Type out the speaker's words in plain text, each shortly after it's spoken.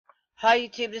Hi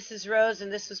YouTube, this is Rose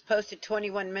and this was posted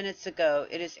 21 minutes ago.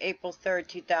 It is April 3rd,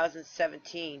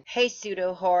 2017. Hey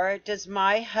pseudo horror, does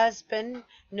my husband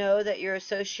know that you're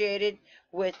associated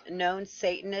with known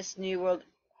Satanist New World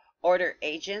Order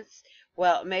agents?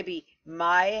 Well, maybe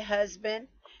my husband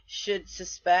should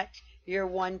suspect you're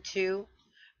one too.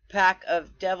 Pack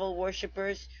of devil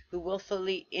worshippers who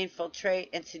willfully infiltrate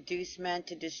and seduce men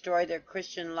to destroy their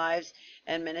Christian lives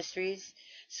and ministries.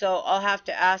 So I'll have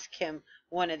to ask him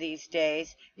one of these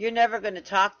days. You're never going to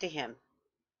talk to him.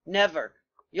 Never.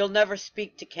 You'll never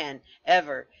speak to Ken,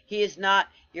 ever. He is not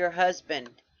your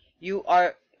husband. You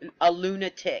are a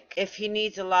lunatic. If he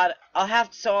needs a lot, I'll have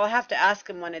to ask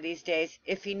him one of these days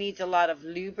if he needs a lot of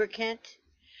lubricant,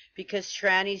 because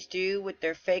trannies do with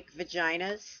their fake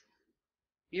vaginas.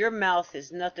 Your mouth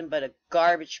is nothing but a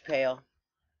garbage pail.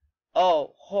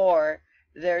 Oh, whore,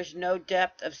 there's no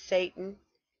depth of Satan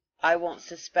I won't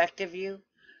suspect of you.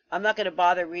 I'm not going to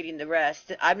bother reading the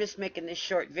rest. I'm just making this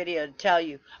short video to tell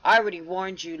you. I already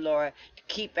warned you, Laura, to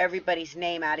keep everybody's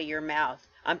name out of your mouth.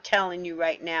 I'm telling you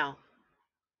right now.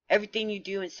 Everything you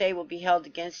do and say will be held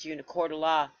against you in a court of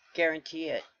law. Guarantee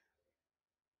it.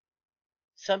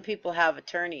 Some people have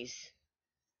attorneys.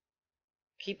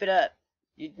 Keep it up.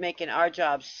 You're making our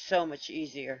job so much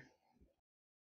easier.